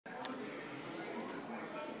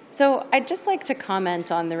So I'd just like to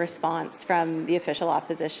comment on the response from the official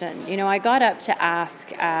opposition. You know, I got up to ask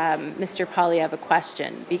Mr. Poilievre a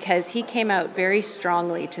question because he came out very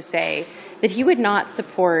strongly to say that he would not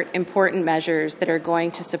support important measures that are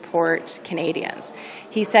going to support Canadians.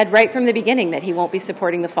 He said right from the beginning that he won't be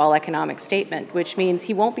supporting the fall economic statement, which means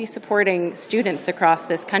he won't be supporting students across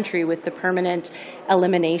this country with the permanent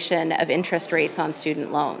elimination of interest rates on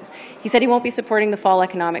student loans. He said he won't be supporting the fall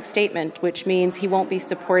economic statement, which means he won't be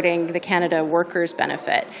supporting the Canada Workers'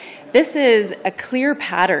 Benefit. This is a clear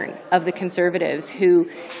pattern of the Conservatives who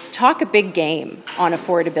talk a big game on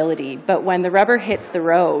affordability, but when the rubber hits the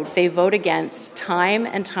road, they vote against time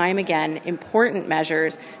and time again important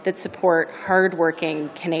measures that support hardworking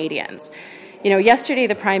Canadians. You know, yesterday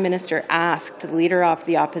the Prime Minister asked the Leader of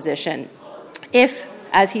the Opposition if,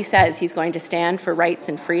 as he says, he's going to stand for rights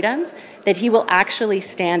and freedoms, that he will actually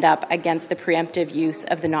stand up against the preemptive use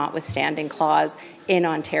of the notwithstanding clause in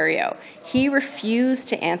Ontario. He refused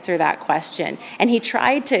to answer that question, and he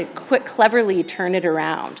tried to cleverly turn it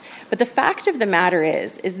around. But the fact of the matter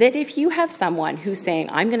is that if you have someone who's saying,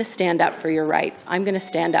 I'm going to stand up for your rights, I'm going to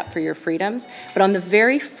stand up for your freedoms, but on the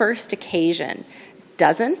very first occasion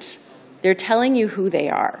doesn't, they're telling you who they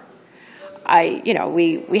are.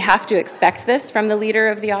 We have to expect this from the Leader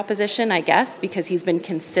of the Opposition, I guess, because he's been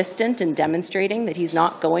consistent in demonstrating that he's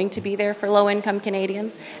not going to be there for low-income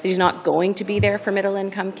Canadians, that he's not going to be there for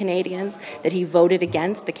middle-income Canadians, that he voted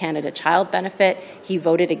against the Canada Child Benefit, he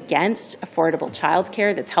voted against affordable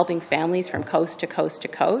childcare that's helping families from coast to coast to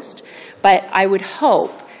coast. But I would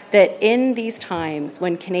hope that in these times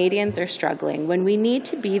when Canadians are struggling, when we need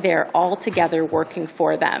to be there all together working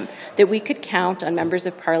for them, that we could count on members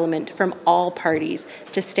of Parliament from all parties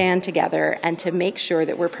to stand together and to make sure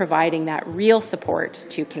that we're providing that real support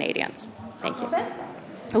to Canadians. Thank you.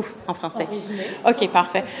 En français. OK,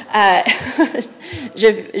 parfait.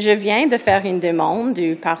 Je viens de faire une demande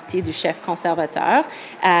du parti du chef conservateur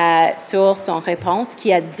sur son réponse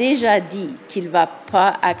qui a déjà dit qu'il ne va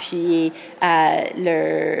pas appuyer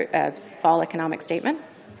le Fall Economic Statement,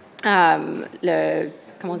 comment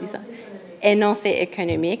on dit ça? Énoncé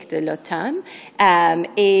économique de l'automne.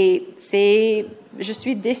 Et je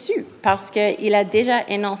suis déçue parce qu'il a déjà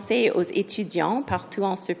énoncé aux étudiants partout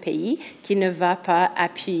en ce pays qu'il ne va pas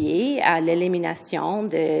appuyer à l'élimination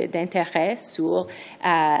d'intérêts sur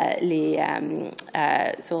les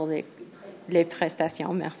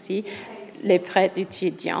prestations, merci, les prêts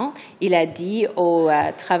d'étudiants. Il a dit aux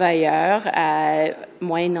travailleurs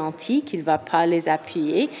moins nantis qu'il ne va pas les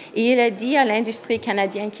appuyer. Et il a dit à l'industrie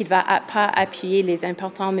canadienne qu'il ne va pas appuyer les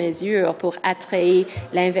importantes mesures pour attirer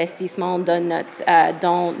l'investissement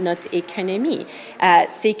dans notre économie.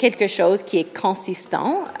 C'est quelque chose qui est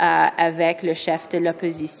consistant avec le chef de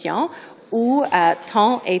l'opposition, où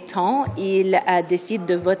temps et temps, il décide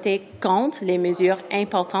de voter contre les mesures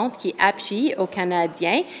importantes qui appuient aux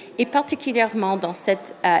Canadiens, et particulièrement dans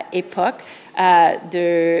cette époque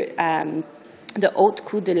de haut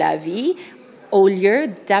coût de la vie. Au lieu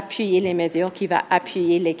d'appuyer les mesures qui vont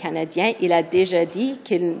appuyer les Canadiens, il a déjà dit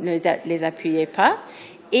qu'il ne les appuyait pas.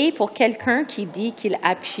 Et pour quelqu'un qui dit qu'il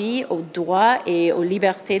appuie aux droits et aux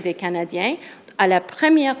libertés des Canadiens, à la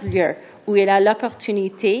première lieu où il a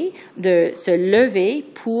l'opportunité de se lever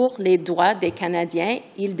pour les droits des Canadiens,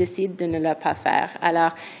 il décide de ne le pas faire.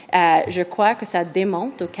 Alors, je crois que ça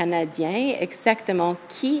démontre aux Canadiens exactement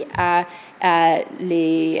qui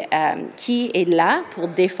est là pour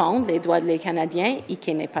défendre les droits des Canadiens et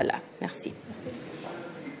qui n'est pas là. Merci.